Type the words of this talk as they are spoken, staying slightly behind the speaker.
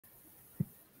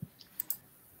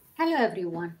Hello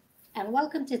everyone and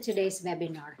welcome to today's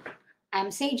webinar. I'm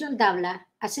Sejal Davla,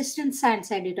 Assistant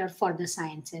Science Editor for The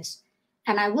Sciences,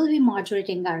 and I will be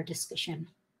moderating our discussion.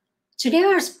 Today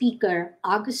our speaker,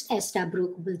 August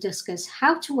Estabrook, will discuss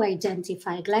how to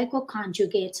identify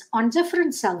glycoconjugates on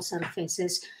different cell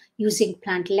surfaces using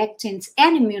plant lectins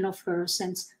and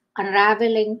immunofluorescence,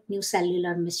 unraveling new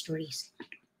cellular mysteries.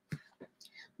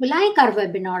 We like our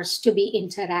webinars to be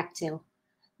interactive.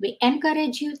 We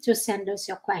encourage you to send us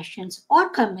your questions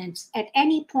or comments at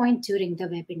any point during the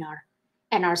webinar,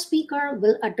 and our speaker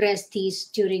will address these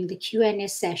during the Q&A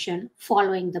session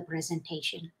following the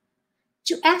presentation.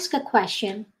 To ask a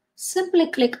question, simply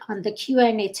click on the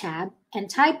Q&A tab and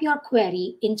type your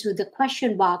query into the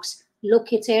question box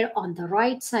located on the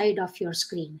right side of your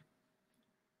screen.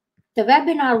 The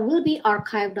webinar will be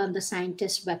archived on the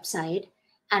scientist website,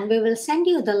 and we will send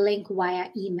you the link via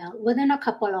email within a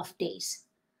couple of days.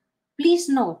 Please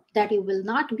note that you will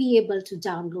not be able to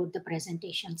download the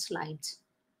presentation slides.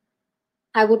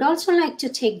 I would also like to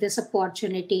take this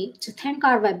opportunity to thank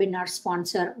our webinar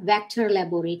sponsor, Vector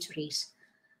Laboratories.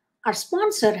 Our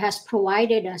sponsor has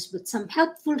provided us with some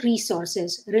helpful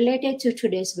resources related to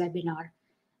today's webinar,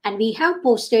 and we have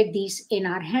posted these in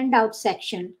our handout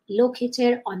section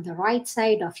located on the right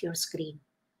side of your screen.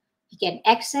 You can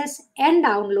access and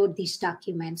download these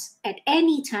documents at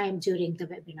any time during the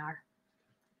webinar.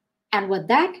 And with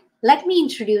that, let me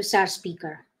introduce our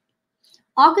speaker.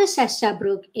 August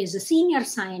Estabrook is a senior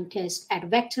scientist at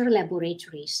Vector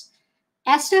Laboratories.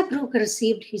 Estabrook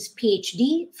received his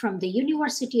PhD from the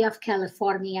University of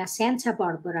California, Santa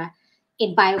Barbara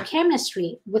in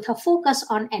biochemistry with a focus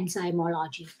on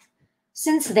enzymology.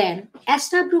 Since then,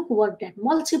 Estabrook worked at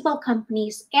multiple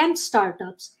companies and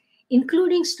startups,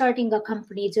 including starting a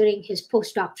company during his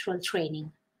postdoctoral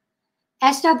training.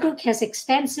 Estabrook has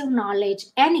extensive knowledge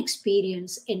and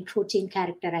experience in protein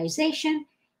characterization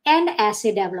and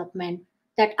assay development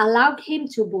that allowed him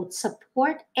to both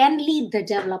support and lead the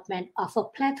development of a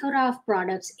plethora of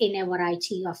products in a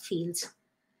variety of fields.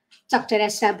 Dr.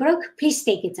 Estabrook, please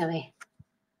take it away.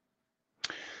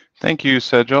 Thank you,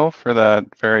 Sejal, for that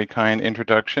very kind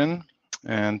introduction.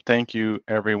 And thank you,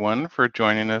 everyone, for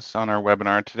joining us on our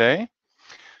webinar today.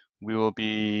 We will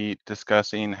be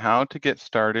discussing how to get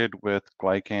started with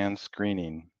glycan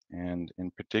screening, and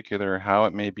in particular, how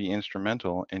it may be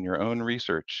instrumental in your own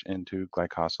research into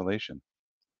glycosylation.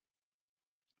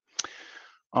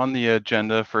 On the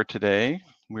agenda for today,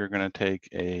 we're going to take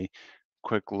a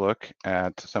quick look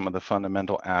at some of the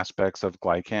fundamental aspects of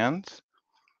glycans.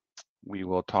 We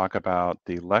will talk about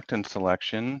the lectin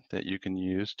selection that you can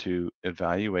use to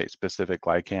evaluate specific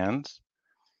glycans.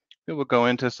 We will go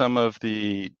into some of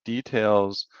the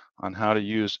details on how to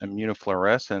use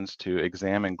immunofluorescence to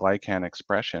examine glycan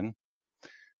expression.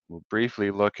 We'll briefly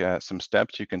look at some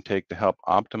steps you can take to help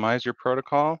optimize your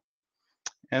protocol.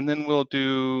 And then we'll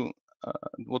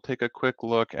take a quick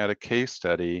look at a case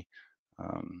study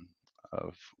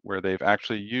of where they've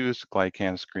actually used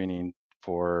glycan screening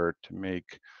to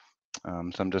make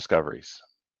some discoveries.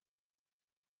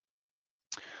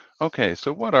 Okay,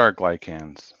 so what are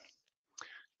glycans?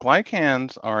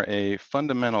 Glycans are a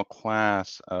fundamental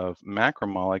class of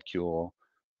macromolecule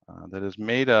that is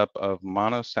made up of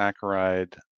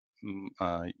monosaccharide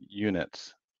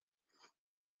units.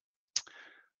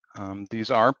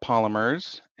 These are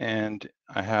polymers, and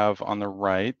I have on the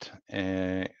right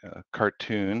a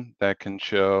cartoon that can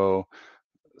show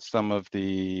some of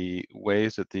the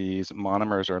ways that these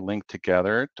monomers are linked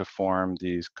together to form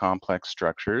these complex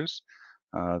structures.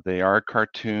 They are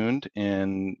cartooned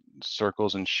in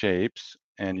circles and shapes,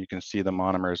 and you can see the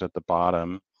monomers at the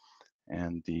bottom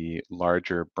and the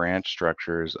larger branch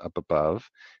structures up above.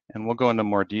 And we'll go into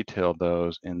more detail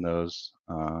in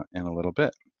a little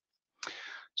bit.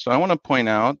 So I want to point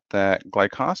out that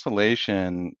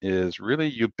glycosylation is really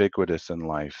ubiquitous in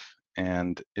life,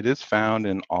 and it is found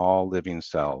in all living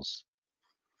cells.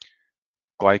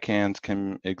 Glycans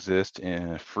can exist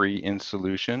free in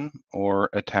solution or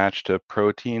attached to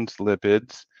proteins,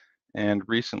 lipids, and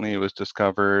recently it was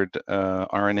discovered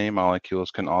RNA molecules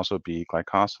can also be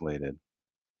glycosylated.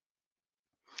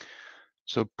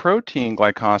 So protein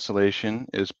glycosylation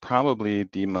is probably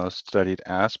the most studied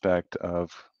aspect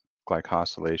of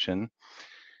glycosylation,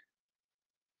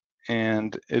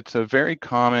 and it's a very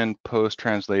common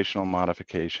post-translational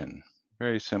modification,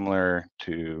 very similar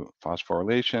to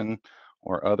phosphorylation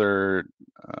or other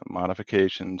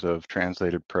modifications of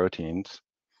translated proteins.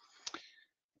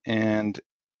 And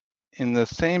in the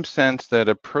same sense that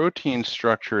a protein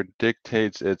structure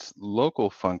dictates its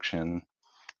local function,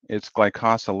 its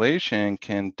glycosylation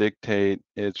can dictate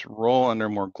its role under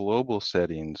more global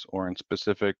settings or in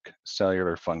specific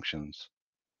cellular functions.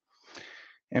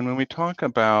 And when we talk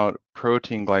about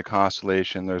protein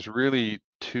glycosylation, there's really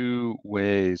two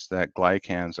ways that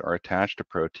glycans are attached to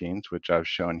proteins, which I've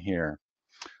shown here.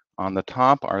 On the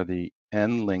top are the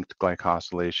N-linked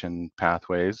glycosylation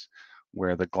pathways,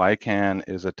 where the glycan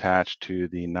is attached to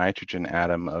the nitrogen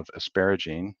atom of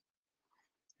asparagine.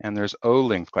 And there's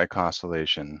O-linked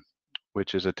glycosylation,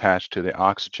 which is attached to the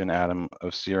oxygen atom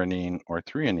of cyranine or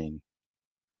threonine.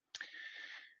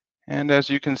 And as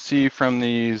you can see from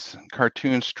these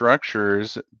cartoon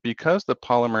structures, because the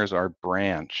polymers are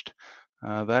branched,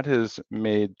 that has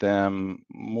made them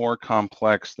more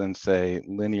complex than, say,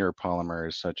 linear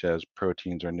polymers such as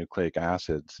proteins or nucleic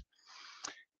acids.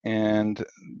 And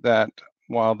that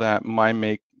while that might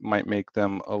make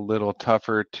them a little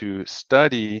tougher to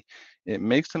study, it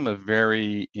makes them a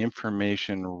very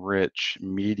information-rich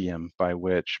medium by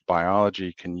which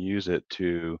biology can use it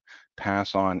to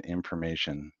pass on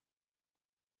information.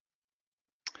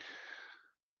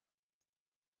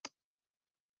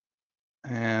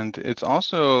 And it's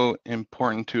also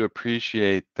important to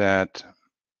appreciate that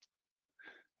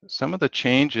some of the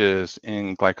changes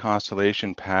in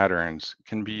glycosylation patterns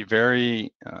can be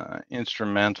very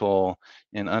instrumental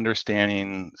in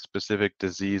understanding specific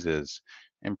diseases,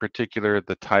 in particular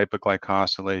the type of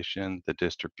glycosylation, the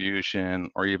distribution,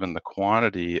 or even the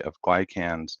quantity of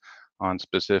glycans on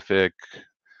specific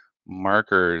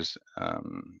markers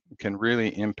can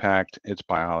really impact its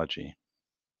biology.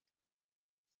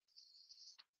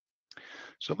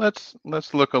 So let's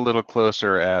look a little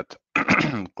closer at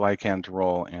glycan's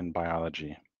role in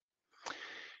biology.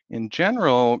 In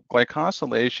general,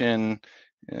 glycosylation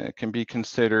can be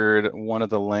considered one of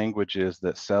the languages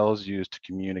that cells use to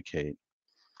communicate.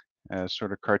 As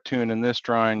sort of cartoon in this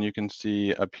drawing, you can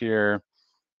see up here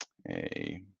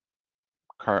a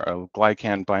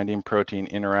glycan binding protein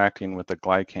interacting with a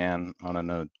glycan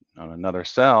on another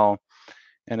cell.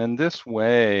 And in this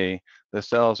way, the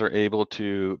cells are able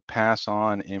to pass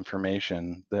on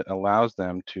information that allows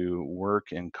them to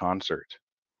work in concert.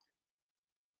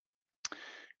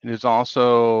 It is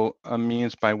also a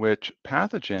means by which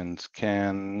pathogens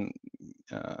can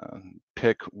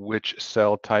pick which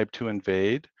cell type to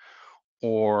invade,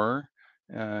 or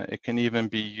it can even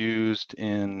be used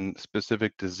in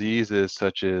specific diseases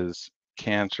such as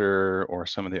cancer or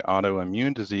some of the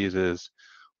autoimmune diseases,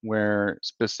 where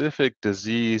specific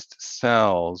diseased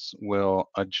cells will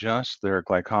adjust their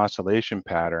glycosylation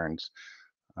patterns,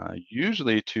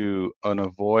 usually to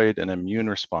avoid an immune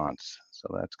response.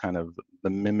 So that's kind of the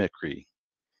mimicry.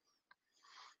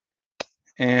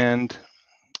 And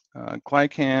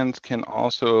glycans can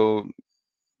also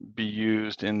be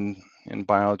used in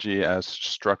biology as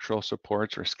structural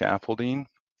supports or scaffolding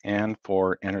and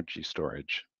for energy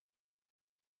storage.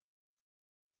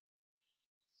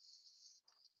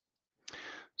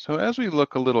 So as we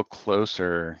look a little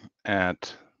closer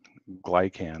at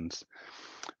glycans,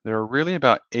 there are really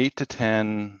about 8 to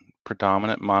 10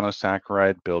 predominant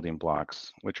monosaccharide building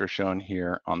blocks, which are shown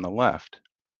here on the left.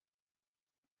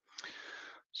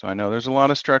 So I know there's a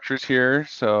lot of structures here,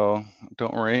 so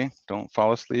don't worry, don't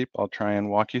fall asleep. I'll try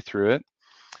and walk you through it.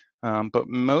 But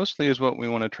mostly is what we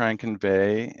want to try and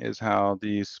convey is how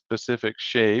these specific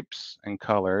shapes and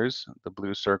colors, the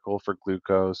blue circle for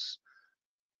glucose,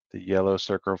 the yellow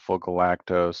circle for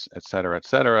galactose, et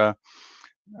cetera,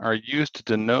 are used to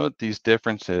denote these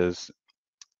differences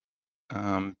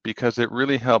because it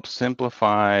really helps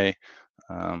simplify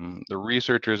the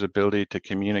researcher's ability to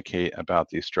communicate about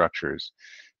these structures.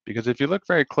 Because if you look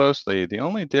very closely, the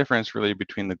only difference really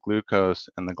between the glucose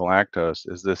and the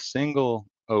galactose is this single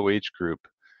OH group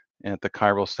at the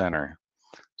chiral center.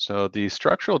 So the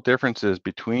structural differences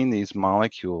between these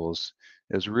molecules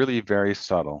is really very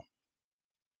subtle.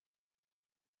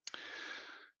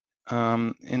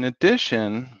 In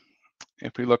addition,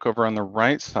 if we look over on the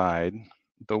right side,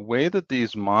 the way that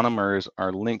these monomers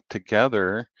are linked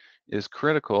together is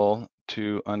critical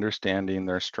to understanding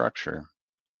their structure.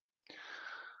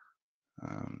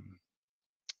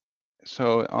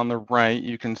 So on the right,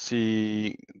 you can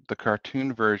see the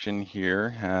cartoon version here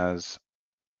has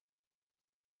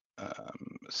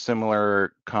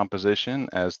similar composition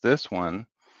as this one.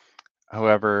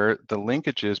 However, the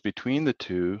linkages between the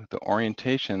two, the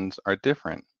orientations are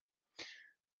different.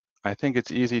 I think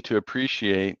it's easy to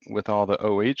appreciate with all the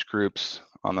OH groups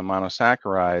on the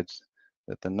monosaccharides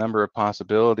that the number of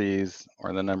possibilities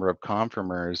or the number of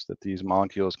conformers that these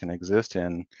molecules can exist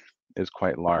in is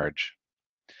quite large.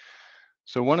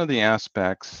 So one of the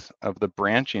aspects of the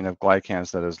branching of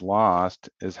glycans that is lost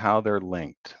is how they're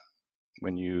linked.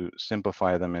 when you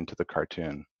simplify them into the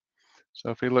cartoon. So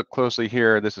if we look closely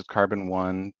here, this is carbon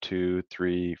 1, 2,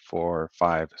 3, 4,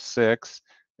 5, 6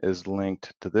 is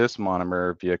linked to this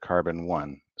monomer via carbon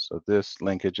 1. So this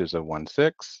linkage is a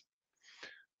 1,6.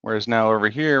 Whereas now over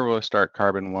here, we'll start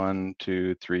carbon 1,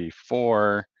 2, 3,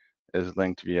 4 is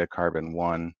linked via carbon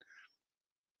 1.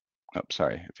 Oh,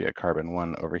 sorry, via carbon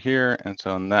 1 over here. And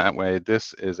so in that way,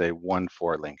 this is a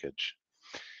 1,4 linkage.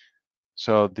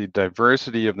 So the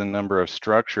diversity of the number of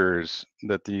structures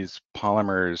that these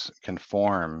polymers can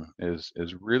form is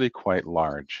really quite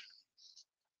large.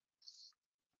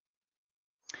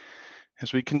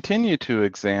 As we continue to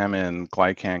examine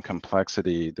glycan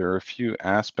complexity, there are a few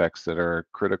aspects that are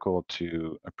critical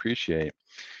to appreciate.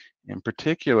 In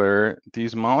particular,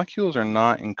 these molecules are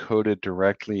not encoded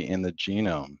directly in the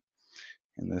genome,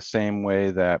 in the same way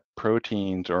that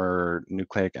proteins or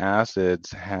nucleic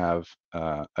acids have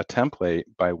a template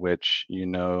by which you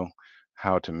know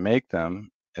how to make them,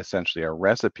 essentially a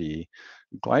recipe.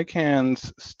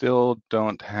 Glycans still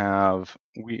don't have,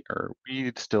 we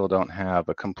still don't have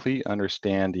a complete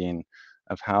understanding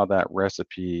of how that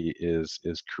recipe is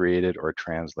created or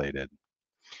translated.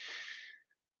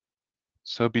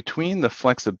 So between the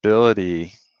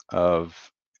flexibility of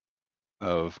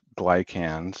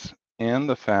glycans and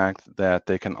the fact that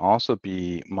they can also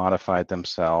be modified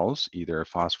themselves, either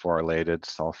phosphorylated,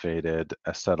 sulfated,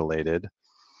 acetylated,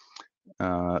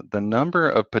 the number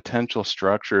of potential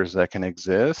structures that can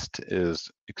exist is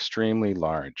extremely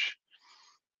large.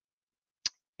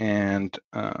 And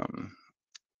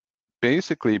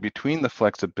basically, between the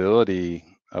flexibility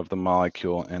of the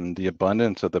molecule and the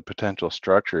abundance of the potential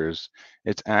structures,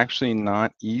 it's actually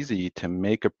not easy to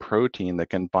make a protein that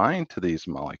can bind to these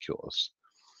molecules.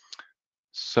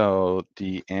 So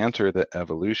the answer that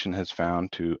evolution has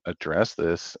found to address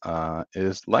this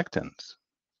is lectins.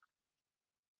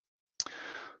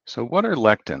 So what are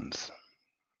lectins?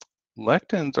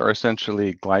 Lectins are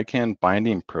essentially glycan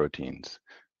binding proteins.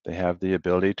 They have the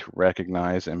ability to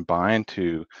recognize and bind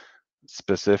to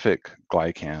specific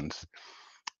glycans.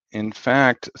 In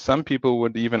fact, some people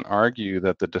would even argue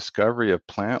that the discovery of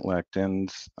plant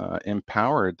lectins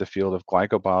empowered the field of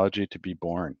glycobiology to be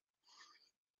born.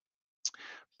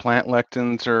 Plant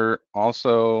lectins are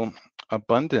also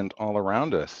abundant all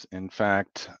around us. In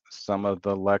fact, some of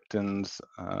the lectins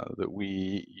that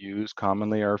we use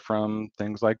commonly are from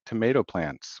things like tomato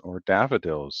plants or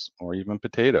daffodils or even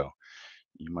potato.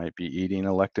 You might be eating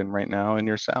a lectin right now in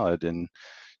your salad and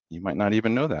you might not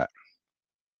even know that.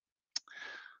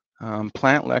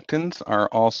 Plant lectins are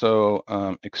also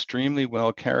extremely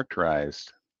well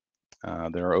characterized.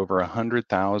 There are over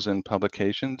 100,000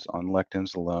 publications on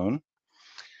lectins alone.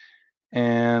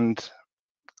 And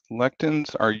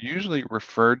lectins are usually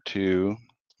referred to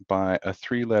by a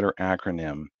three-letter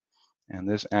acronym. And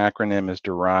this acronym is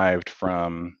derived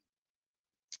from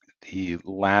the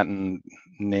Latin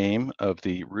name of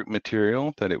the root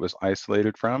material that it was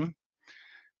isolated from.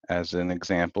 As an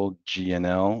example,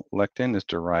 GNL lectin is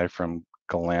derived from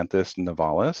Galanthus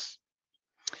nivalis.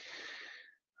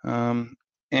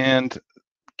 And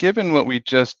given what we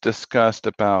just discussed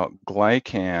about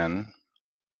glycan,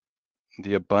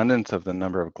 the abundance of the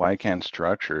number of glycan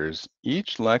structures,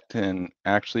 each lectin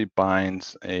actually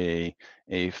binds a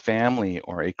family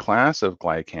or a class of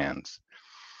glycans.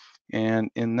 And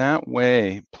in that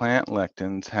way, plant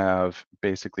lectins have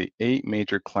basically 8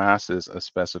 major classes of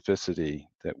specificity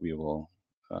that we will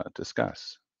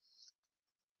discuss.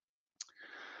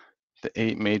 The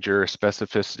 8 major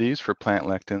specificities for plant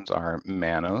lectins are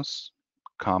mannose,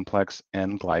 complex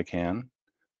N-glycan,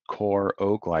 core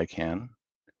O-glycan,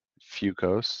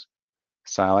 fucose,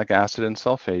 sialic acid and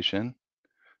sulfation,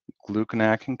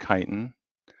 glucanac and chitin,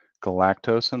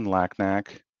 galactose and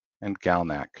lacnac, and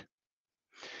galnac.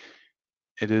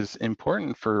 It is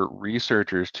important for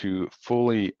researchers to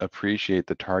fully appreciate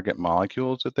the target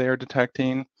molecules that they are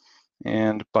detecting,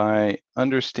 and by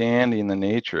understanding the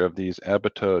nature of these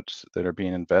epitopes that are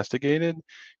being investigated,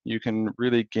 you can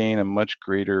really gain a much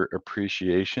greater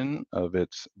appreciation of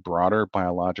its broader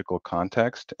biological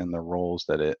context and the roles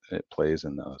that it plays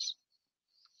in those.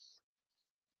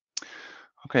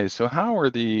 Okay, so how are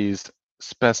these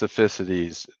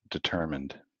specificities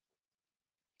determined?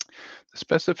 The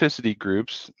specificity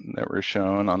groups that were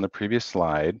shown on the previous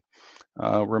slide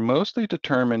were mostly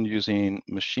determined using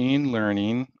machine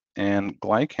learning and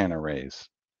glycan arrays.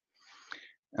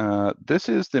 This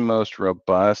is the most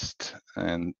robust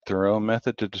and thorough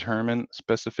method to determine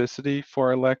specificity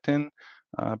for a lectin,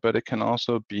 but it can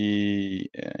also be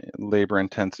labor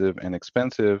intensive and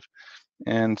expensive.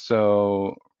 And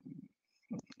so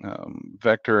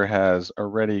Vector has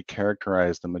already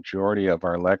characterized the majority of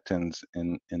our lectins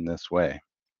in this way.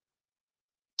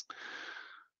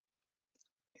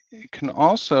 It can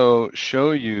also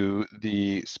show you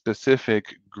the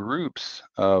specific groups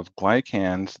of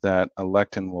glycans that a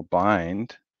lectin will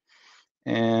bind.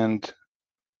 And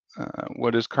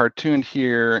what is cartooned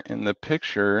here in the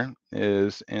picture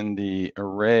is in the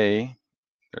array,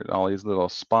 there's all these little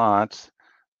spots.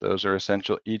 Those are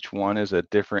essential. Each one is a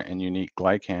different and unique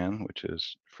glycan, which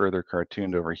is further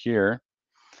cartooned over here.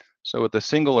 So with a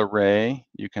single array,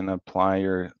 you can apply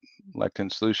your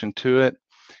lectin solution to it.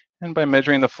 And by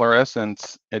measuring the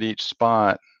fluorescence at each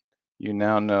spot, you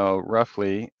now know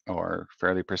roughly or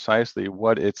fairly precisely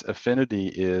what its affinity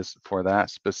is for that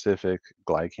specific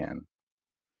glycan.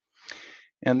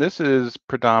 And this is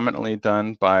predominantly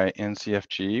done by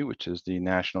NCFG, which is the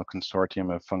National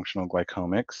Consortium of Functional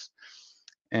Glycomics.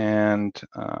 And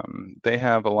they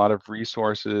have a lot of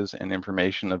resources and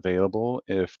information available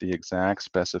if the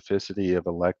exact specificity of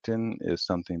a lectin is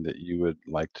something that you would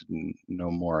like to know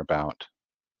more about.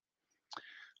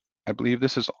 I believe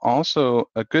this is also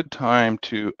a good time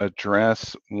to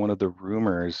address one of the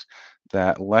rumors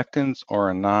that lectins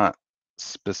are not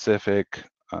specific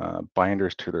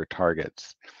binders to their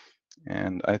targets.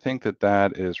 And I think that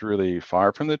that is really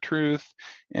far from the truth.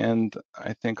 And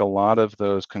I think a lot of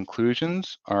those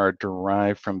conclusions are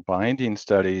derived from binding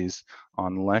studies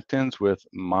on lectins with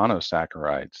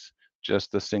monosaccharides,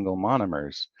 just the single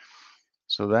monomers.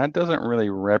 So that doesn't really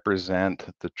represent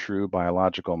the true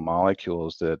biological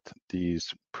molecules that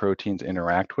these proteins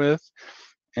interact with.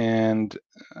 And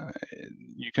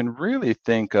you can really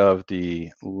think of the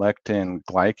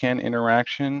lectin-glycan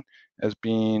interaction as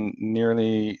being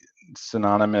nearly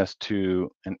synonymous to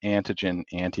an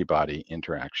antigen-antibody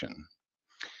interaction.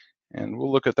 And we'll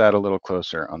look at that a little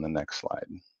closer on the next slide.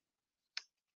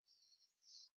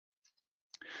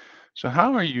 So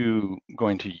how are you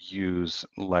going to use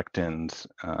lectins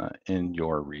in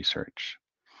your research?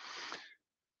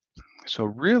 So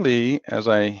really, as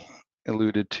I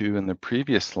alluded to in the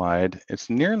previous slide, it's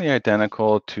nearly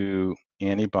identical to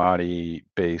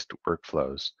antibody-based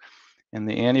workflows. In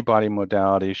the antibody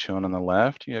modality shown on the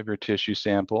left, you have your tissue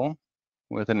sample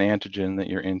with an antigen that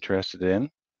you're interested in.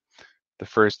 The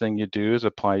first thing you do is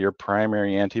apply your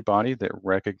primary antibody that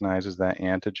recognizes that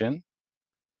antigen.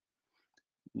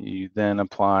 You then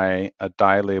apply a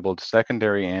dye-labeled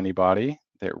secondary antibody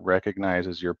that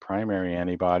recognizes your primary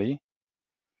antibody.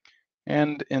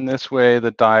 And in this way,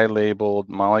 the dye-labeled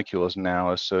molecule is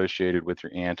now associated with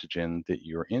your antigen that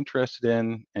you're interested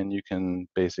in, and you can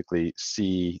basically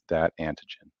see that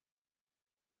antigen.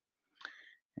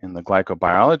 In the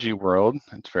glycobiology world,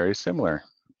 it's very similar.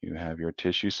 You have your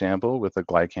tissue sample with a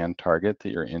glycan target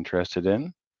that you're interested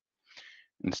in.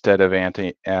 Instead of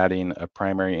adding a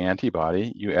primary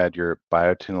antibody, you add your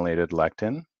biotinylated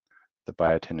lectin. The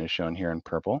biotin is shown here in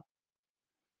purple.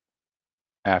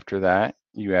 After that,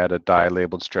 you add a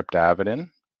dye-labeled streptavidin.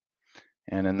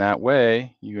 And in that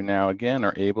way, you now again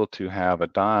are able to have a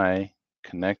dye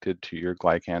connected to your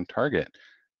glycan target,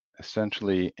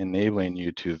 essentially enabling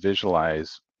you to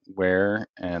visualize where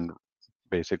and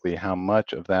basically how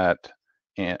much of that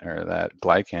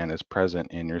glycan is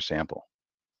present in your sample.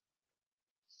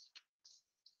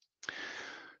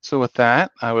 So with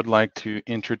that, I would like to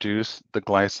introduce the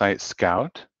Glysite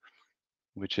Scout,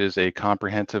 which is a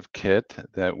comprehensive kit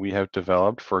that we have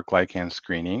developed for glycan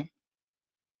screening.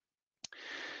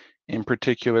 In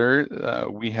particular,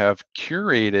 we have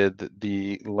curated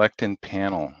the lectin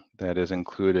panel that is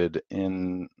included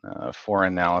in for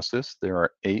analysis. There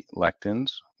are 8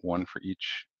 lectins, one for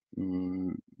each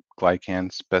glycan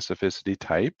specificity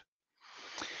type.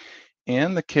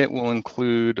 And the kit will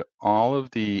include all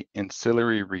of the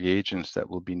ancillary reagents that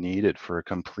will be needed for a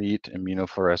complete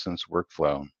immunofluorescence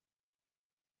workflow.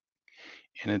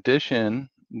 In addition,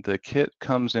 the kit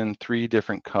comes in 3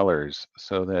 different colors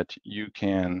so that you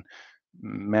can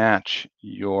match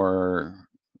your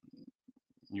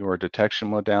detection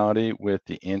modality with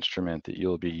the instrument that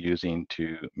you'll be using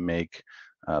to make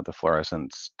the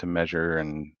fluorescence, to measure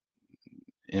and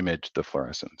image the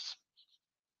fluorescence.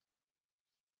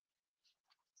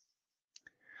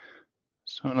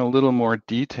 So in a little more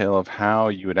detail of how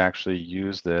you would actually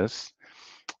use this,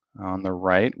 on the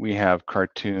right, we have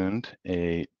cartooned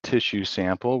a tissue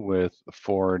sample with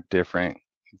 4 different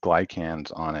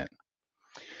glycans on it.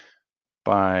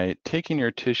 By taking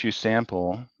your tissue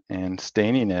sample and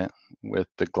staining it with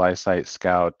the Glysite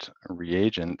Scout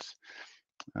reagents,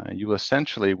 you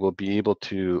essentially will be able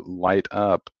to light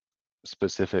up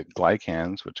specific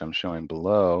glycans, which I'm showing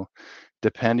below,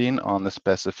 depending on the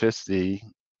specificity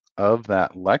of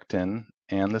that lectin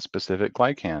and the specific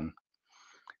glycan.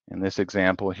 In this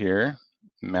example here,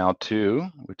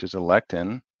 MAL2, which is a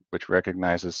lectin, which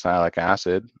recognizes sialic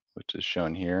acid, which is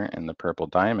shown here in the purple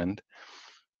diamond.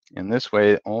 In this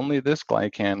way, only this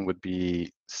glycan would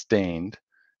be stained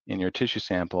in your tissue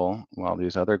sample, while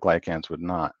these other glycans would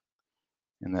not.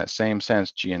 In that same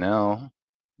sense, GNL,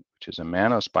 which is a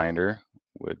mannose binder,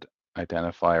 would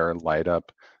identify or light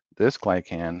up this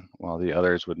glycan, while the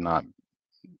others would not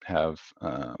have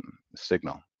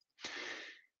signal.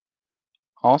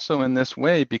 Also in this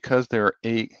way, because there are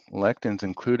 8 lectins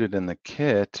included in the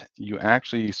kit, you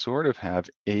actually sort of have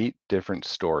 8 different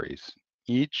stories.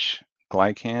 Each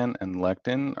glycan and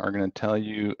lectin are going to tell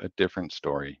you a different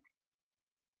story.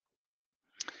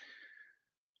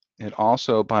 It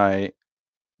also, by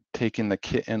taking the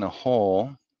kit in a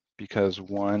whole, because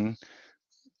one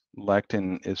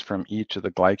lectin is from each of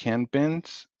the glycan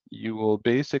bins, you will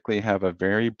basically have a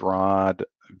very broad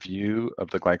view of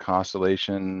the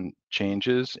glycosylation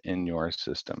changes in your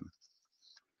system.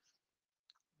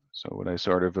 So what I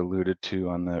sort of alluded to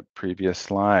on the previous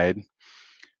slide,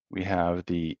 we have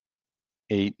the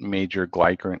 8 major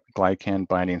glycan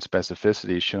binding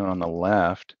specificities shown on the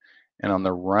left, and on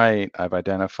the right, I've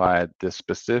identified the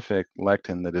specific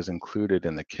lectin that is included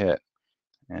in the kit.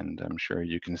 And I'm sure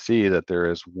you can see that there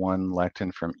is one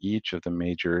lectin from each of the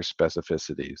major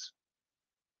specificities.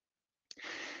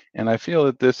 And I feel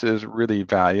that this is really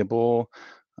valuable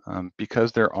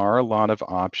because there are a lot of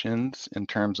options in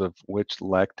terms of which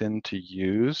lectin to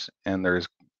use, and there's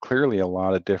clearly a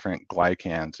lot of different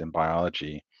glycans in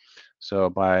biology. So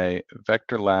by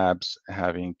Vector Labs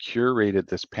having curated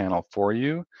this panel for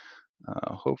you,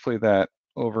 hopefully that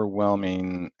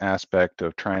overwhelming aspect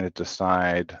of trying to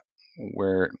decide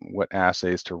what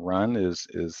assays to run is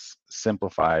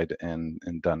simplified and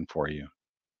done for you.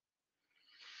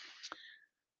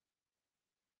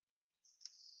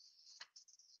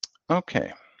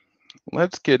 Okay,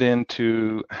 let's get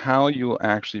into how you will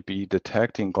actually be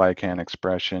detecting glycan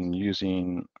expression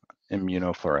using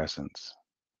immunofluorescence.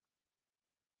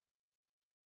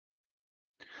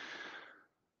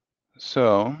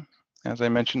 So, as I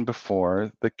mentioned before,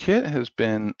 the kit has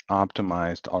been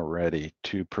optimized already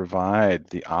to provide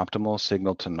the optimal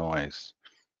signal to noise.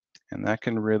 And that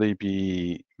can really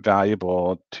be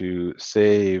valuable to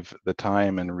save the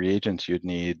time and reagents you'd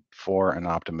need for an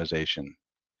optimization.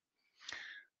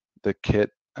 The kit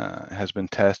has been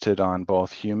tested on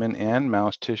both human and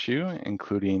mouse tissue,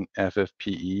 including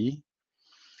FFPE,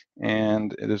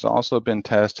 and it has also been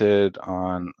tested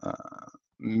on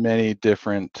many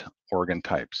different organ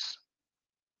types.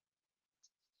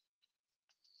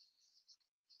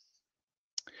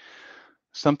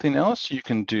 Something else you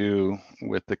can do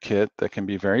with the kit that can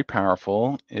be very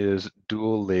powerful is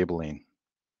dual labeling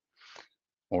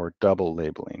or double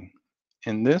labeling.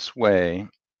 In this way,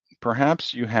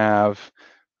 perhaps you have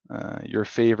your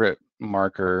favorite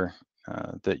marker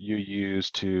that you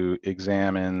use to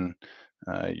examine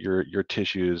your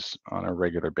tissues on a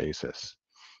regular basis.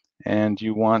 And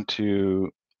you want to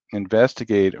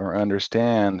investigate or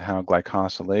understand how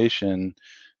glycosylation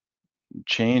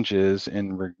changes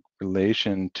in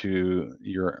relation to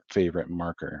your favorite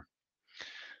marker.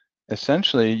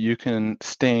 Essentially, you can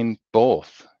stain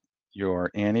both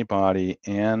your antibody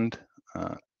and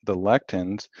the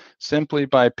lectins simply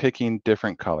by picking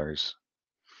different colors.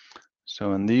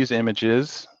 So in these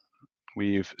images,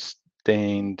 we've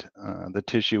stained the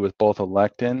tissue with both a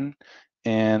lectin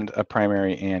and a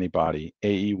primary antibody,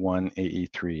 AE1,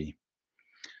 AE3.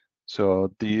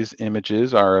 So these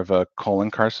images are of a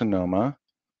colon carcinoma,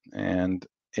 and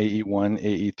AE1,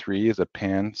 AE3 is a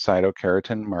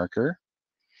pan-cytokeratin marker,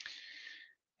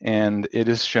 and it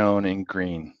is shown in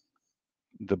green.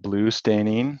 The blue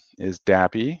staining is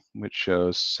DAPI, which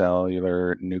shows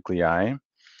cellular nuclei,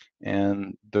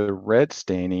 and the red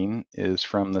staining is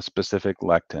from the specific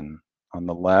lectin. On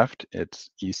the left, it's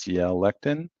ECL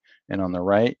lectin, and on the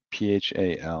right,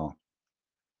 PHAL.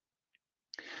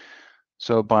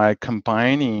 So by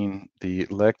combining the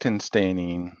lectin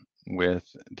staining with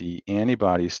the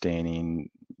antibody staining,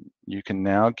 you can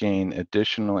now gain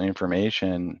additional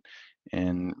information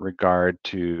in regard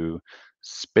to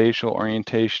spatial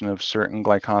orientation of certain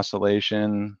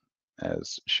glycosylation,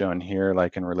 as shown here,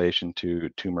 like in relation to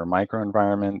tumor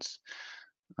microenvironments.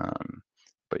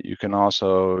 But you can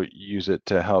also use it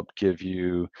to help give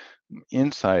you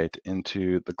insight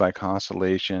into the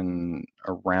glycosylation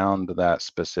around that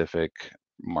specific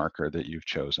marker that you've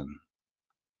chosen.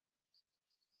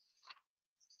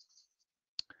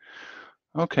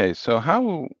 Okay, so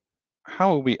how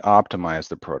will we optimize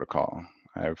the protocol?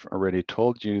 I've already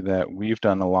told you that we've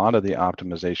done a lot of the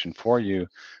optimization for you,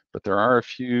 but there are a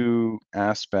few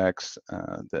aspects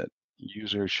that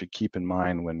users should keep in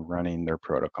mind when running their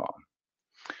protocol.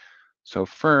 So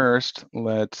first,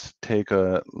 let's take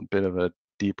a bit of a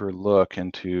deeper look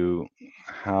into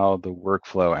how the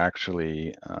workflow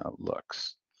actually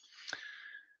looks.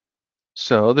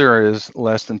 So there is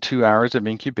less than 2 hours of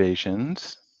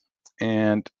incubations,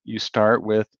 and you start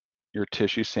with your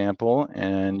tissue sample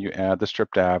and you add the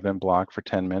streptavidin block for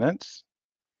 10 minutes.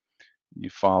 You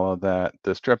follow that.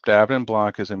 The streptavidin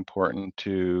block is important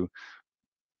to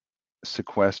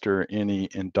sequester any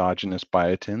endogenous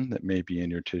biotin that may be in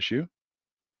your tissue.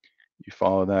 You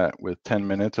follow that with 10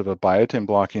 minutes of a biotin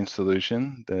blocking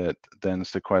solution that then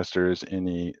sequesters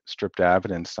any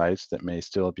streptavidin sites that may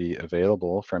still be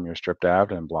available from your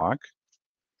streptavidin block.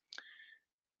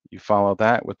 You follow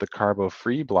that with the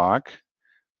carbo-free block,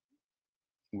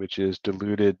 which is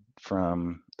diluted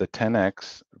from the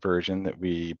 10x version that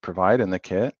we provide in the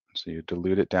kit. So you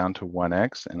dilute it down to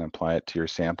 1x and apply it to your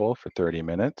sample for 30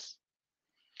 minutes.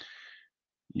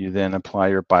 You then apply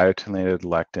your biotinylated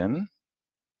lectin.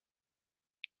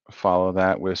 Follow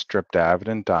that with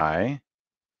streptavidin dye.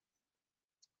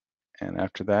 And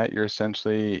after that, you're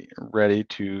essentially ready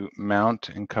to mount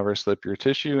and cover slip your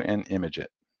tissue and image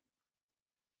it.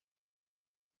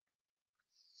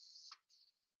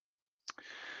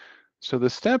 So the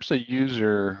steps a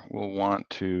user will want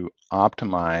to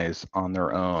optimize on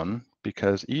their own,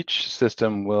 because each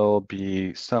system will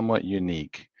be somewhat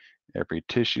unique. Every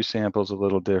tissue sample is a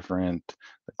little different.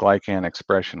 The glycan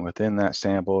expression within that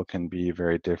sample can be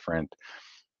very different.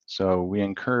 So we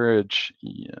encourage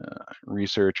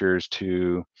researchers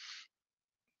to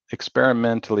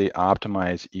experimentally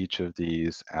optimize each of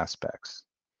these aspects.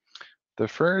 The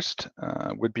first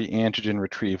would be antigen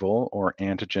retrieval or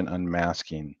antigen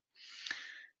unmasking.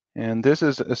 And this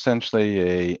is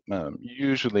essentially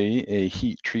usually a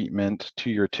heat treatment to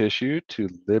your tissue to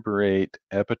liberate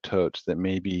epitopes that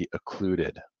may be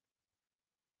occluded.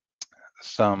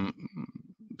 Some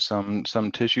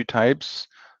tissue types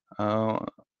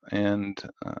and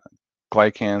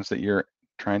glycans that you're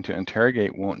trying to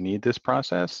interrogate won't need this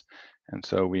process, and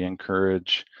so we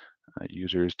encourage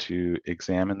users to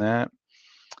examine that.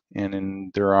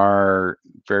 And there are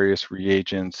various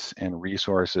reagents and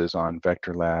resources on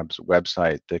Vector Lab's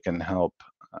website that can help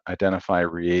identify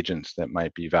reagents that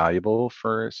might be valuable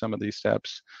for some of these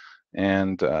steps,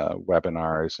 and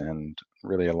webinars, and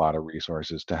really a lot of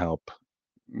resources to help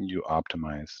you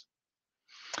optimize.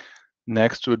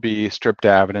 Next would be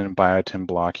streptavidin biotin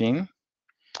blocking.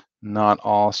 Not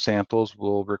all samples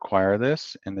will require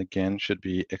this, and again should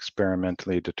be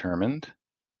experimentally determined.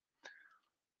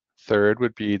 Third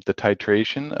would be the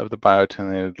titration of the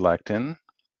biotinylated lectin.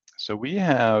 So we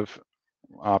have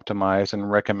optimized and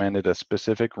recommended a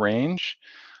specific range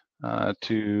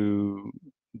to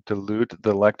dilute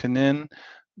the lectin in.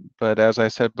 But as I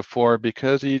said before,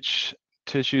 because each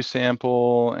tissue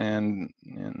sample and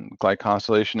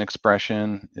glycosylation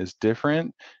expression is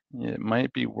different, it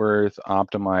might be worth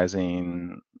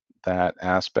optimizing that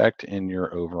aspect in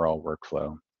your overall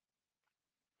workflow.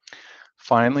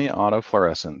 Finally,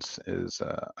 autofluorescence is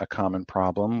a common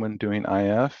problem when doing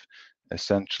IF.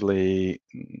 Essentially,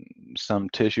 some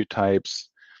tissue types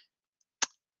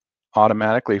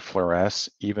automatically fluoresce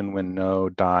even when no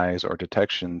dyes or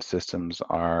detection systems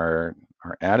are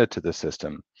added to the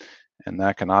system. And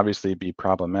that can obviously be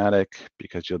problematic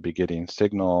because you'll be getting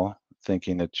signal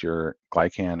thinking it's your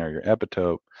glycan or your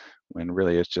epitope, when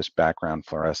really it's just background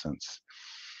fluorescence.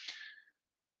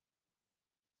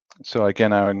 So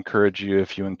again, I would encourage you,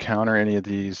 if you encounter any of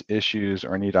these issues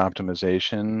or need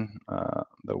optimization,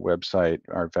 the website,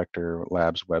 our Vector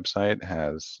Labs website,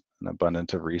 has an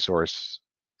abundance of resources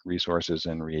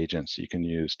and reagents you can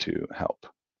use to help.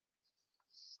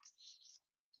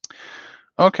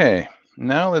 Okay,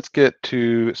 now let's get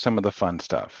to some of the fun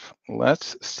stuff.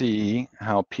 Let's see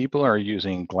how people are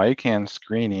using glycan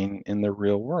screening in the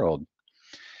real world.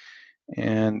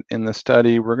 And in the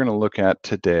study we're going to look at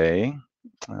today,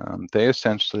 they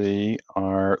essentially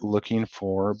are looking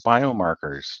for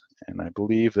biomarkers. And I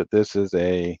believe that this is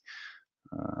a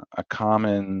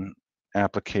common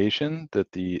application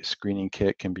that the screening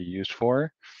kit can be used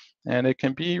for, and it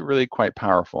can be really quite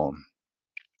powerful.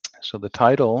 So the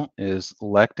title is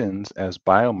Lectins as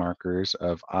Biomarkers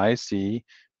of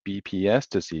IC-BPS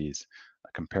Disease,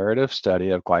 a comparative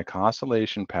study of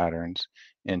glycosylation patterns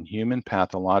in human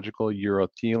pathological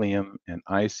urothelium and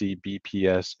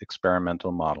IC-BPS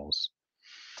experimental models.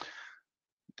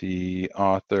 The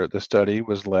study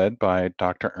was led by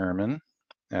Dr. Erman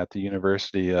at the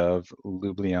University of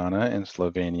Ljubljana in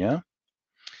Slovenia.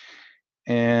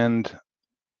 And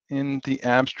in the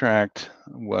abstract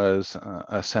was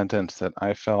a sentence that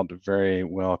I felt very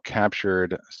well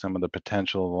captured some of the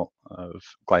potential of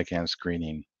glycan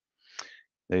screening.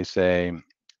 They say,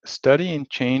 studying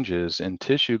changes in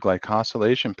tissue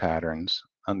glycosylation patterns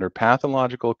under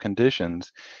pathological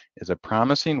conditions is a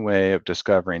promising way of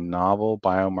discovering novel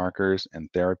biomarkers and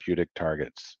therapeutic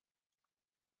targets.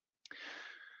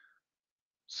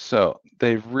 So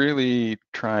they've really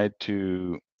tried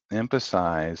to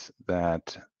emphasize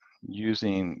that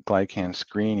using glycan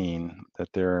screening, that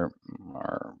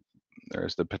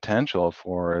there's the potential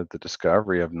for the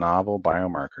discovery of novel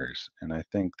biomarkers, and I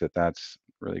think that that's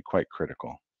really quite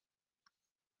critical.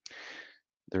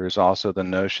 There is also the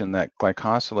notion that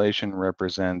glycosylation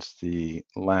represents the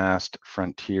last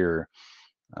frontier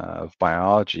of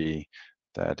biology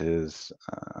that is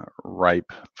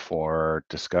ripe for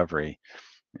discovery.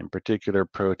 In particular,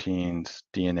 proteins,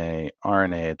 DNA,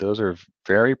 RNA, those are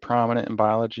very prominent in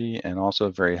biology and also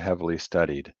very heavily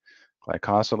studied.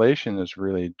 Glycosylation is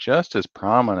really just as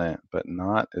prominent, but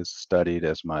not as studied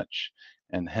as much.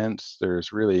 And hence,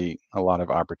 there's really a lot of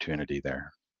opportunity there.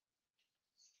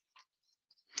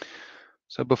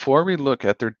 So before we look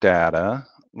at their data,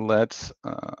 let's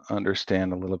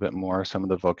understand a little bit more some of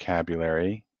the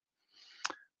vocabulary.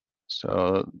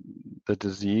 So the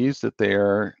disease that they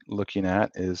are looking at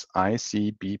is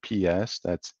ICBPS,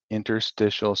 that's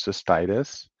interstitial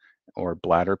cystitis or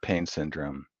bladder pain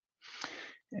syndrome.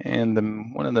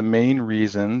 And one of the main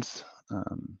reasons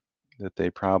that they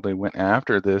probably went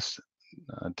after this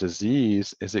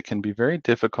disease is it can be very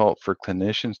difficult for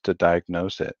clinicians to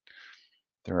diagnose it.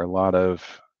 There are a lot of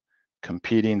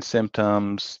competing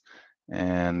symptoms,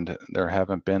 and there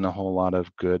haven't been a whole lot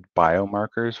of good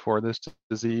biomarkers for this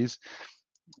disease.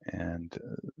 And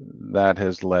that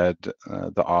has led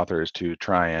the authors to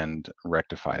try and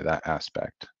rectify that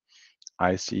aspect.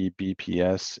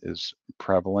 ICBPS is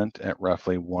prevalent at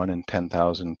roughly 1 in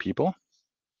 10,000 people.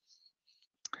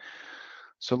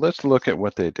 So let's look at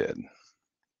what they did.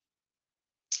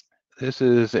 This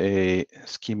is a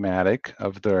schematic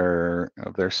of their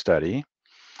study.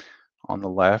 On the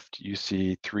left, you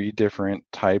see 3 different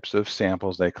types of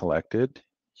samples they collected: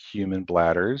 human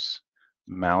bladders,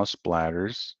 mouse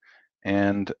bladders,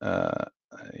 and a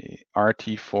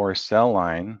RT4 cell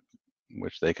line,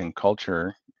 which they can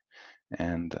culture,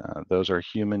 and those are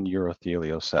human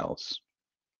urothelial cells.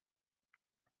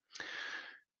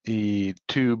 The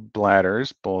 2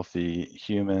 bladders, both the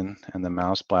human and the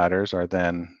mouse bladders, are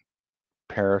then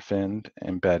paraffined,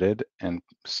 embedded, and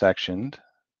sectioned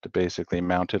to basically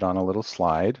mount it on a little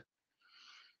slide.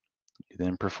 You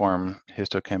then perform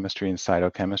histochemistry and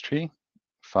cytochemistry,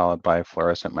 followed by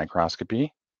fluorescent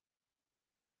microscopy.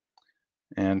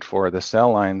 And for the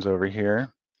cell lines over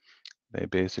here, they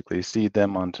basically seed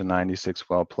them onto 96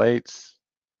 well plates,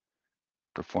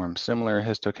 perform similar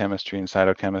histochemistry and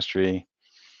cytochemistry,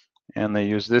 and they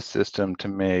use this system to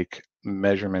make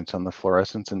measurements on the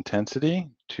fluorescence intensity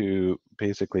to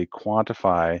basically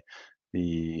quantify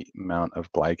the amount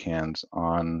of glycans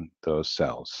on those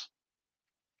cells.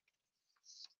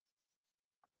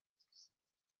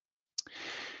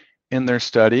 In their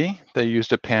study, they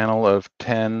used a panel of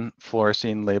 10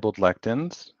 fluorescein labeled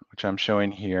lectins, which I'm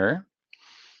showing here.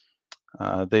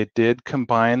 They did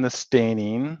combine the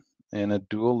staining in a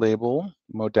dual label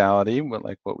modality,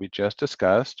 like what we just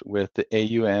discussed, with the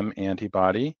AUM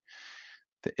antibody.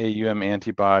 The AUM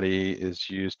antibody is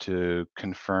used to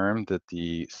confirm that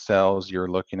the cells you're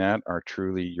looking at are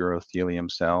truly urothelium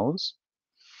cells.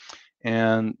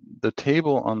 And the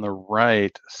table on the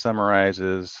right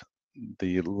summarizes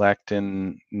the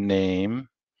lectin name,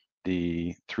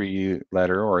 the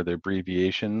 3-letter or the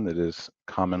abbreviation that is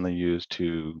commonly used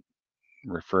to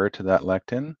refer to that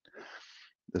lectin,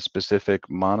 the specific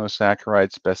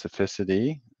monosaccharide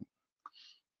specificity,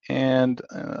 and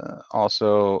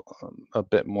also a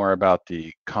bit more about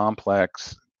the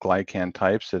complex glycan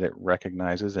types that it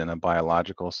recognizes in a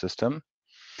biological system.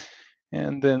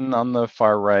 And then on the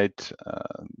far right,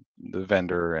 the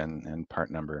vendor and part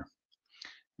number.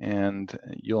 And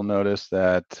you'll notice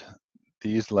that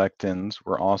these lectins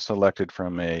were all selected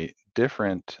from a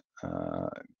different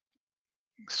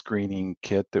screening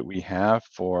kit that we have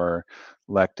for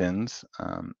lectins,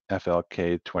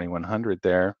 FLK 2100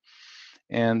 there.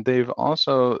 And they've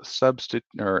also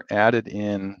added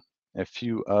in a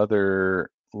few other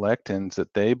lectins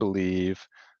that they believe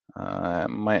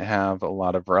might have a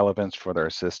lot of relevance for their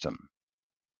system.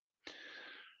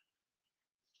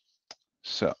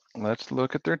 So let's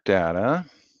look at their data.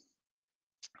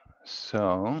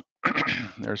 So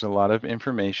there's a lot of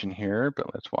information here,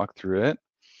 but let's walk through it.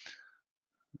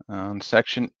 On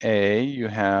section A, you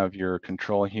have your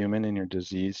control human and your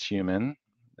diseased human.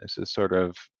 This is sort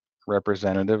of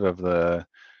representative of the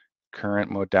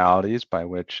current modalities by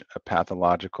which a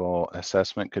pathological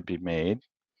assessment could be made.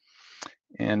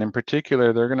 And in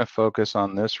particular, they're going to focus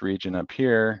on this region up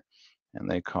here, and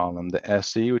they call them the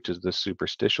SC, which is the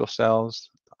superstitial cells,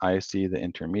 the IC, the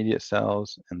intermediate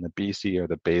cells, and the BC are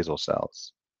the basal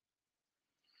cells.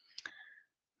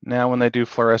 Now, when they do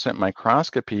fluorescent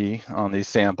microscopy on these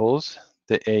samples,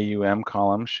 the AUM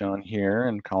column shown here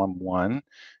in column 1,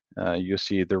 you'll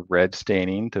see the red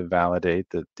staining to validate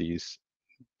that these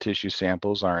tissue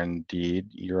samples are indeed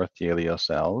urothelial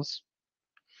cells.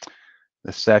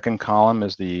 The second column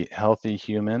is the healthy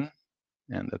human,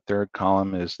 and the third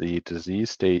column is the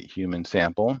disease state human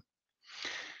sample.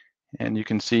 And you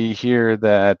can see here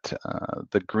that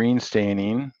the green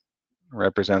staining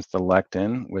represents the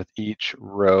lectin, with each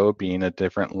row being a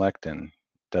different lectin,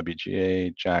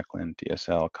 WGA, Jacqueline,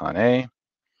 DSL, Con-A.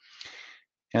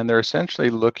 And they're essentially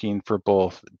looking for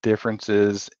both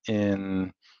differences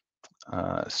in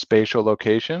spatial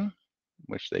location,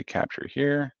 which they capture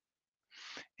here,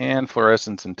 and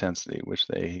fluorescence intensity, which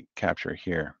they capture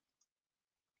here.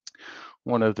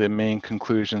 One of the main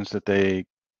conclusions that they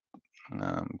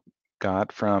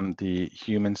got from the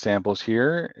human samples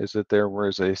here is that there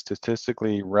was a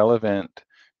statistically relevant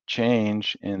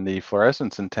change in the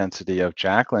fluorescence intensity of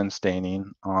Jacqueline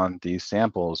staining on these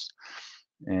samples.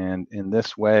 And in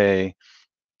this way,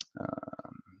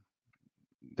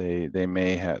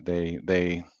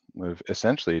 they have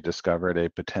essentially discovered a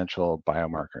potential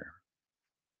biomarker.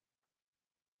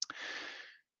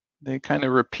 They kind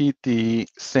of repeat the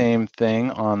same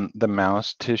thing on the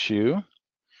mouse tissue.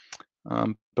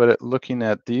 But looking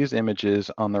at these images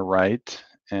on the right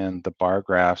and the bar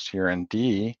graphs here in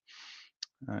D,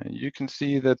 you can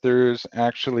see that there's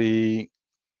actually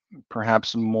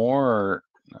perhaps more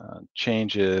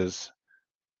changes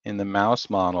in the mouse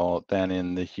model than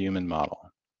in the human model.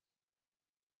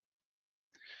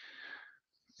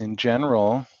 In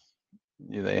general,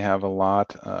 they have a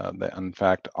lot, in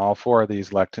fact, all 4 of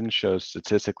these lectins show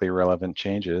statistically relevant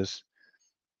changes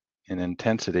in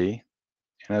intensity.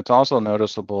 And it's also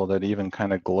noticeable that even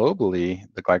kind of globally,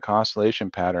 the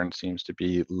glycosylation pattern seems to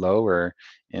be lower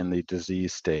in the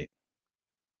disease state.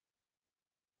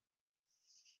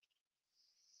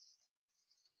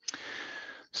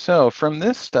 So from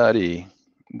this study,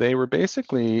 they were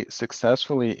basically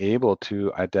successfully able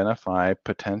to identify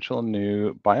potential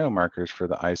new biomarkers for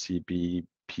the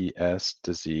ICBPS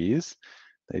disease.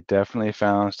 They definitely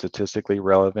found statistically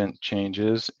relevant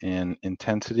changes in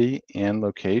intensity and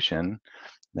location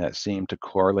that seem to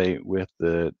correlate with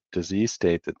the disease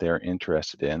state that they're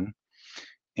interested in.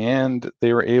 And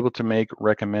they were able to make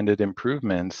recommended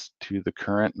improvements to the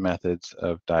current methods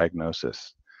of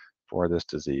diagnosis for this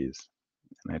disease.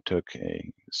 And I took a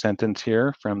sentence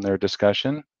here from their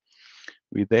discussion.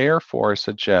 We therefore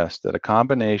suggest that a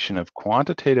combination of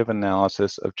quantitative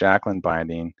analysis of Jacqueline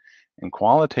binding and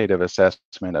qualitative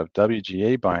assessment of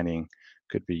WGA binding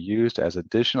could be used as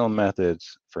additional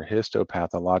methods for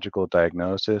histopathological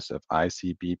diagnosis of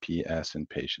ICBPS in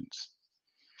patients.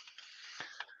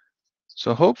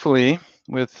 So hopefully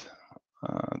with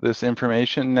this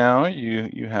information now,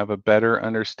 you have a better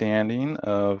understanding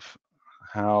of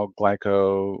how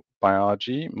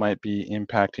glycobiology might be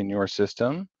impacting your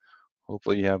system.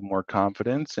 Hopefully you have more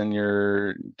confidence in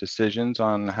your decisions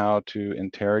on how to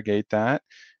interrogate that.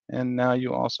 And now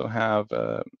you also have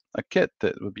a kit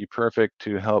that would be perfect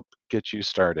to help get you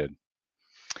started.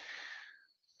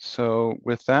 So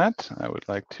with that, I would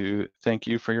like to thank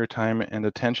you for your time and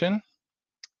attention.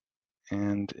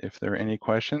 And if there are any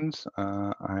questions,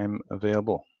 I'm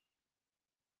available.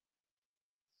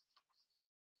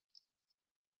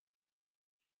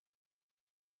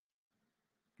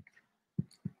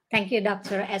 Thank you,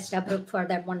 Dr. Estabrook, for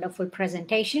that wonderful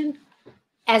presentation.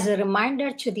 As a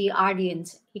reminder to the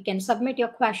audience, you can submit your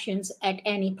questions at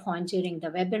any point during the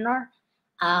webinar.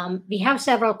 We have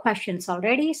several questions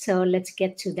already, so let's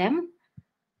get to them.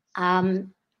 I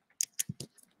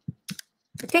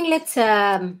think let's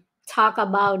talk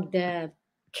about the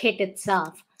kit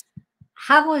itself.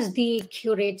 How was the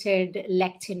curated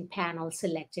lectin panel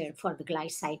selected for the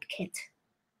Glysite kit?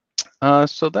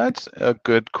 So that's a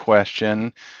good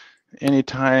question.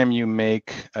 Anytime you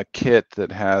make a kit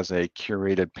that has a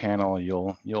curated panel,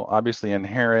 you'll obviously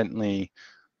inherently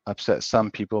upset some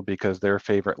people because their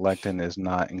favorite lectin is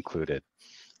not included.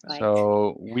 Right.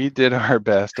 So we did our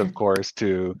best, of course,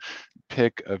 to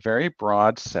pick a very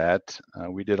broad set.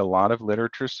 We did a lot of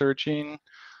literature searching.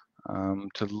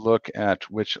 to look at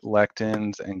which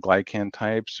lectins and glycan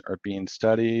types are being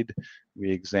studied.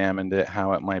 We examined it,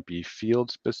 how it might be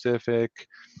field specific,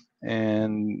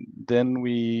 and then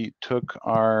we took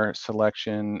our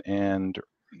selection and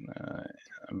uh,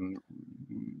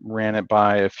 ran it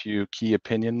by a few key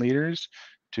opinion leaders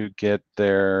to get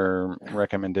their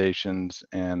recommendations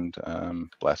and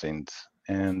blessings.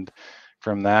 And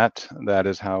from that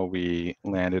is how we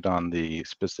landed on the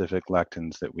specific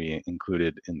lectins that we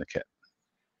included in the kit.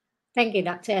 Thank you,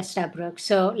 Dr. Estabrook.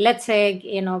 So let's say,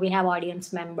 we have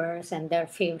audience members and their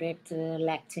favorite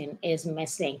lectin is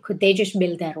missing. Could they just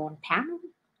build their own panel?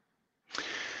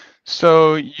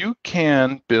 So you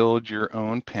can build your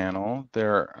own panel.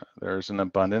 There's an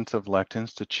abundance of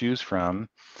lectins to choose from,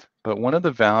 but one of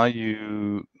the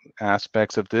value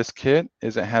aspects of this kit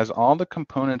is it has all the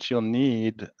components you'll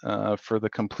need for the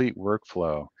complete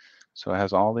workflow. So it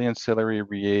has all the ancillary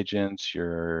reagents,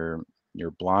 your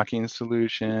blocking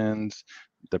solutions,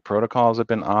 the protocols have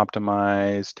been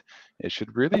optimized. It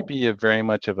should really be very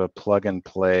much of a plug and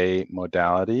play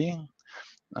modality.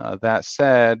 That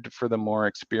said, for the more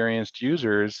experienced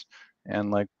users,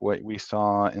 and like what we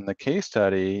saw in the case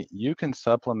study, you can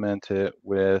supplement it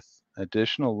with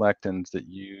additional lectins that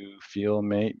you feel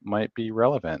might be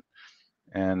relevant.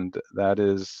 And that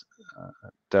is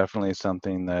definitely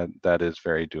something that is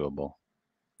very doable.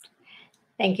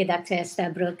 Thank you, Dr.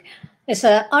 Estabrook. There's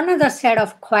another set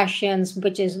of questions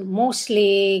which is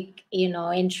mostly,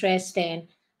 interesting.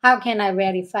 How can I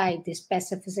verify the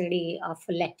specificity of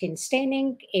lectin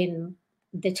staining in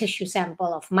the tissue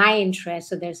sample of my interest?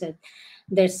 So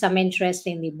there's some interest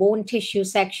in the bone tissue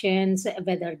sections,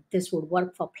 whether this would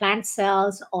work for plant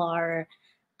cells or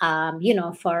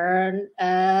for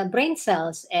brain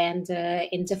cells and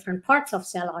in different parts of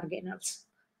cell organelles.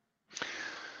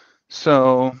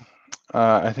 So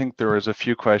I think there was a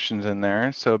few questions in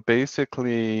there. So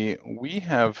basically, we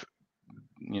have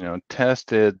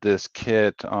tested this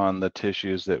kit on the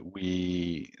tissues that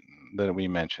we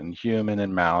mentioned, human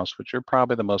and mouse, which are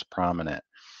probably the most prominent.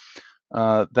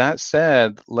 That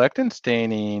said, lectin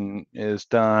staining is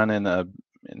done in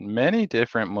many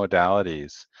different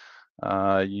modalities.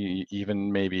 You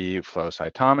even maybe flow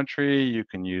cytometry, you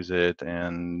can use it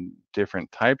in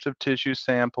different types of tissue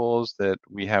samples that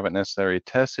we haven't necessarily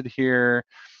tested here.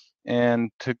 And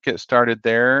to get started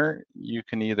there, you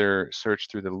can either search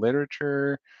through the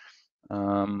literature,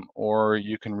 or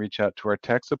you can reach out to our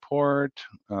tech support.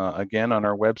 Again, on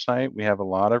our website, we have a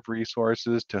lot of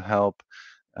resources to help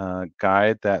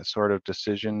guide that sort of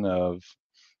decision of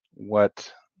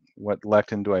what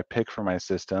lectin do I pick for my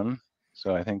system.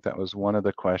 So I think that was one of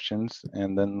the questions.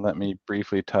 And then let me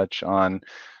briefly touch on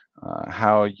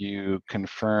how you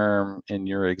confirm in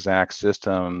your exact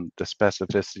system the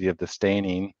specificity of the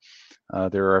staining.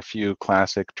 There are a few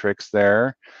classic tricks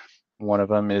there. One of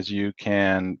them is you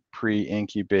can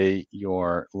pre-incubate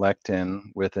your lectin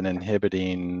with an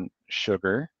inhibiting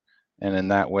sugar, and in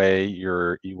that way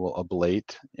you will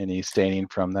ablate any staining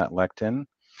from that lectin.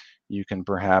 You can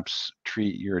perhaps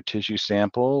treat your tissue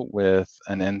sample with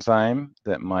an enzyme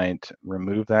that might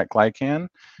remove that glycan.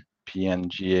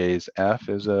 PNGase F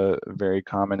is a very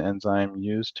common enzyme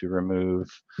used to remove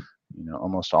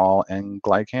almost all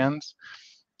N-glycans.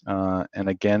 And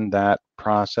again, that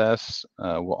process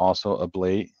will also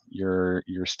ablate your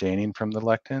staining from the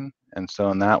lectin. And so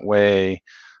in that way,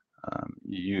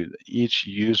 each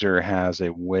user has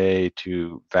a way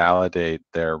to validate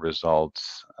their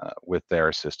results with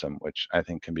their system, which I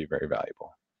think can be very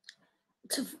valuable.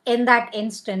 So in that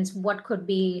instance, what could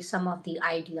be some of the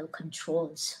ideal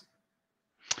controls?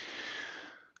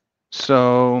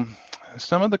 So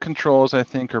some of the controls I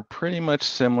think are pretty much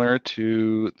similar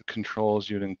to the controls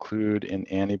you'd include in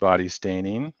antibody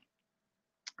staining.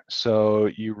 So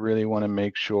you really want to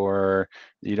make sure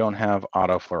you don't have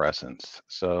autofluorescence.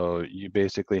 So you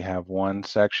basically have one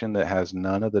section that has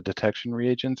none of the detection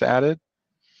reagents added.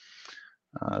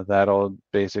 That'll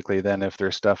basically then, if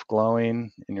there's stuff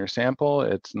glowing in your sample,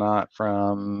 it's not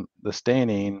from the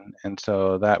staining, and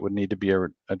so that would need to be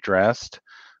addressed.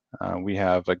 We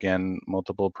have, again,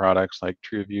 multiple products like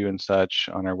TrueView and such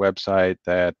on our website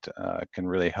that can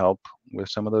really help with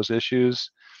some of those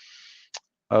issues.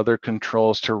 Other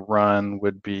controls to run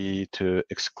would be to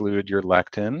exclude your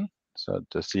lectin, so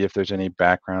to see if there's any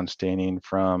background staining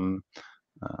from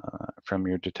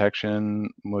your detection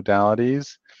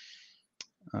modalities.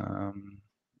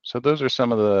 So those are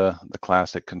some of the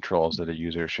classic controls that a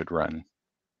user should run.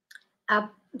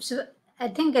 So I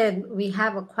think we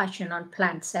have a question on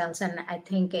plant cells, and I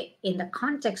think in the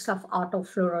context of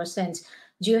autofluorescence,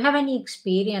 Do you have any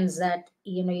experience that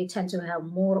you tend to have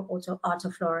more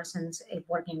autofluorescence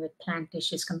working with plant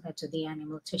tissues compared to the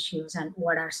animal tissues, and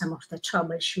what are some of the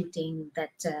troubleshooting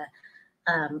that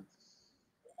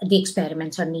the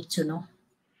experiments need to know?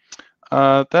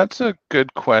 That's a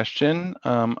good question.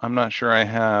 I'm not sure I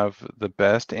have the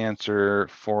best answer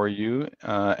for you,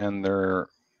 and they're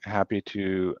happy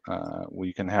to,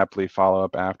 we can happily follow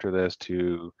up after this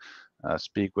to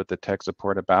speak with the tech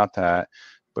support about that.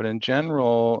 But in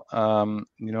general,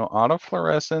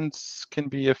 autofluorescence can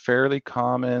be a fairly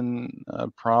common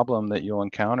problem that you'll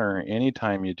encounter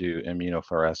anytime you do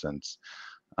immunofluorescence.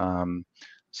 Um,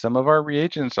 some of our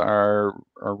reagents are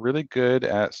really good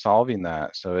at solving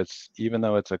that. So it's, even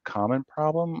though it's a common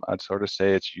problem, I'd sort of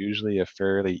say it's usually a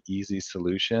fairly easy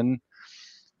solution.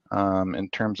 In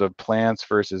terms of plants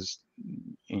versus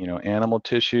animal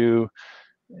tissue,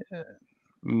 uh,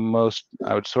 most,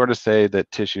 I would sort of say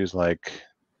that tissues like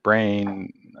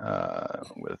brain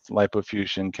with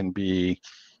lipofuscin can be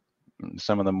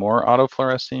some of the more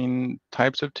autofluorescing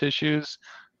types of tissues,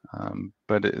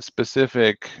 but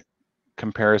specific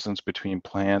comparisons between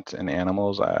plants and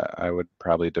animals, I would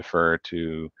probably defer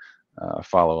to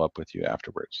follow up with you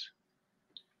afterwards.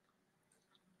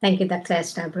 Thank you, Dr.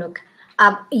 Estabrook.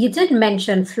 You did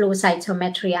mention flow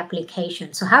cytometry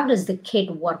application. So how does the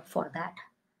kit work for that?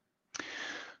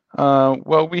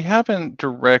 Well, we haven't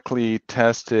directly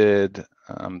tested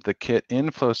the kit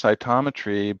in flow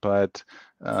cytometry, but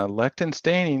lectin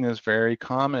staining is very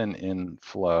common in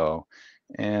flow.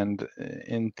 And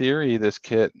in theory, this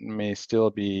kit may still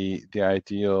be the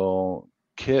ideal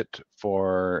kit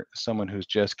for someone who's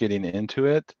just getting into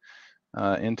it,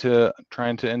 into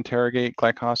trying to interrogate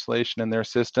glycosylation in their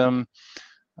system.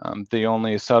 The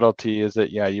only subtlety is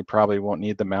that, yeah, you probably won't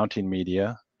need the mounting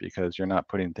media because you're not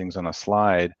putting things on a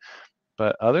slide.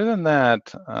 But other than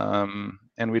that,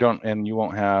 and you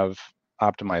won't have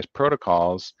optimized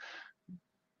protocols.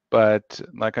 But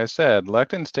like I said,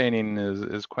 lectin staining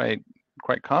is quite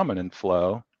common in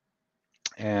flow,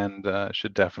 and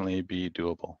should definitely be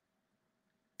doable.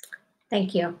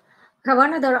 Thank you. I have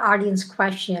another audience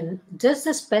question. Does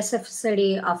the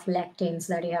specificity of lectins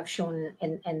that you have shown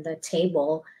in the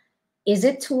table, is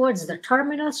it towards the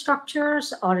terminal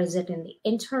structures, or is it in the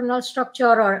internal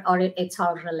structure, or it's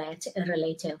all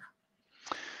relative?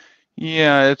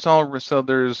 Yeah, it's all, so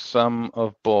there's some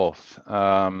of both.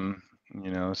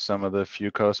 Some of the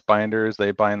fucose binders,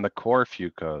 they bind the core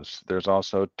fucose. There's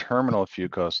also terminal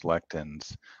fucose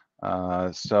lectins.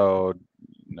 So,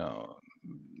 you know,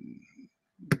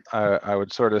 I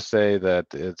would sort of say that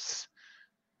it's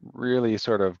really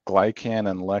sort of glycan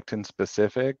and lectin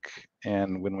specific.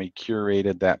 And when we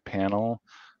curated that panel,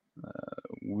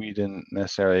 we didn't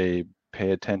necessarily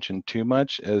pay attention too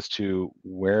much as to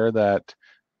where that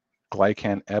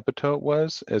glycan epitope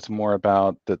was. It's more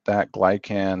about that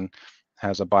glycan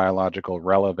has a biological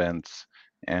relevance,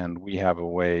 and we have a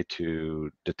way to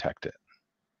detect it.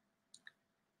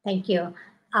 Thank you.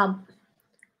 Um,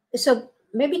 so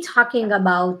maybe talking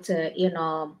about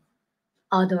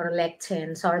other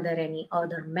lectins, are there any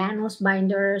other mannose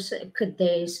binders? Could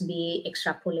these be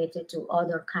extrapolated to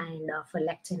other kind of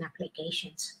lectin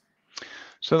applications?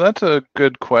 So that's a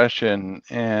good question,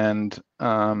 and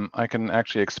I can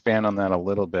actually expand on that a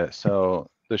little bit. So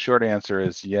the short answer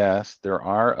is yes, there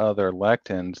are other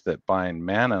lectins that bind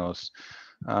mannose,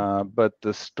 but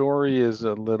the story is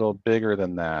a little bigger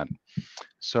than that.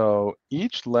 So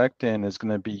each lectin is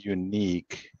going to be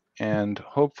unique, and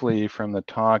hopefully from the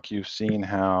talk you've seen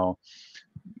how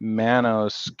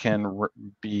mannose can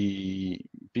be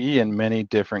in many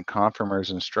different conformers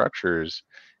and structures,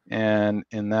 and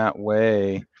in that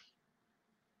way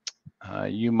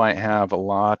you might have a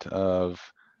lot of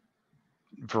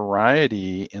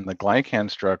variety in the glycan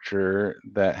structure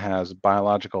that has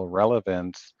biological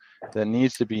relevance that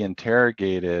needs to be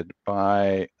interrogated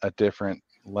by a different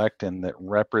lectin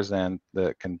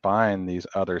that can bind these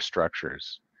other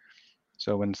structures.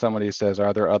 So when somebody says,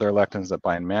 are there other lectins that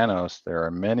bind mannose? There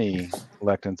are many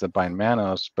lectins that bind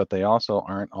mannose, but they also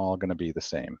aren't all going to be the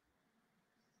same.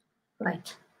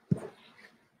 Right.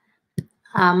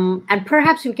 And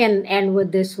perhaps we can end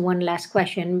with this one last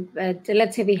question. But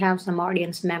let's say we have some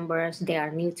audience members, they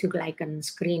are new to glycan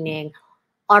screening.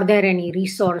 Are there any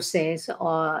resources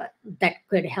that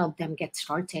could help them get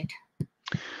started?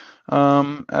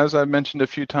 As I've mentioned a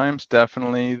few times,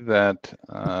 definitely that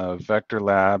Vector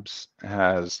Labs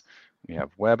we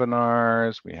have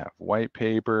webinars, we have white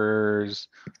papers,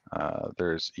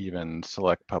 there's even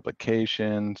select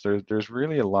publications. There's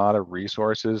really a lot of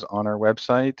resources on our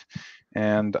website,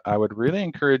 and I would really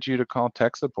encourage you to call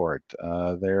tech support.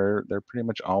 They're pretty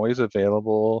much always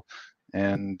available,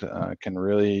 and can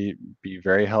really be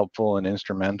very helpful and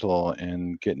instrumental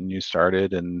in getting you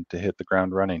started and to hit the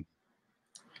ground running.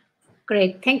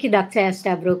 Great. Thank you, Dr.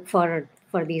 Estabrook, for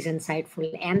these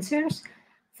insightful answers.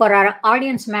 For our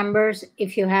audience members,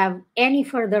 if you have any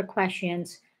further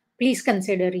questions, please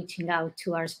consider reaching out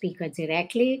to our speaker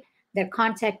directly. Their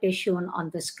contact is shown on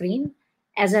the screen.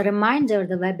 As a reminder,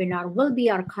 the webinar will be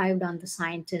archived on the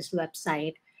scientist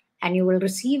website, and you will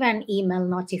receive an email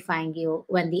notifying you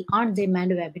when the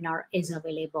on-demand webinar is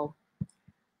available.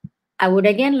 I would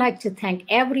again like to thank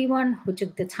everyone who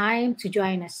took the time to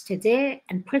join us today,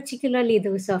 and particularly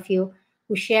those of you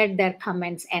who shared their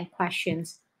comments and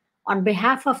questions. On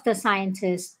behalf of the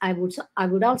scientists, I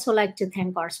would also like to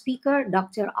thank our speaker,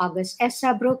 Dr. August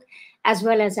Estabrook, as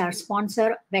well as our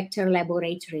sponsor, Vector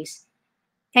Laboratories.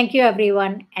 Thank you,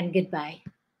 everyone, and goodbye.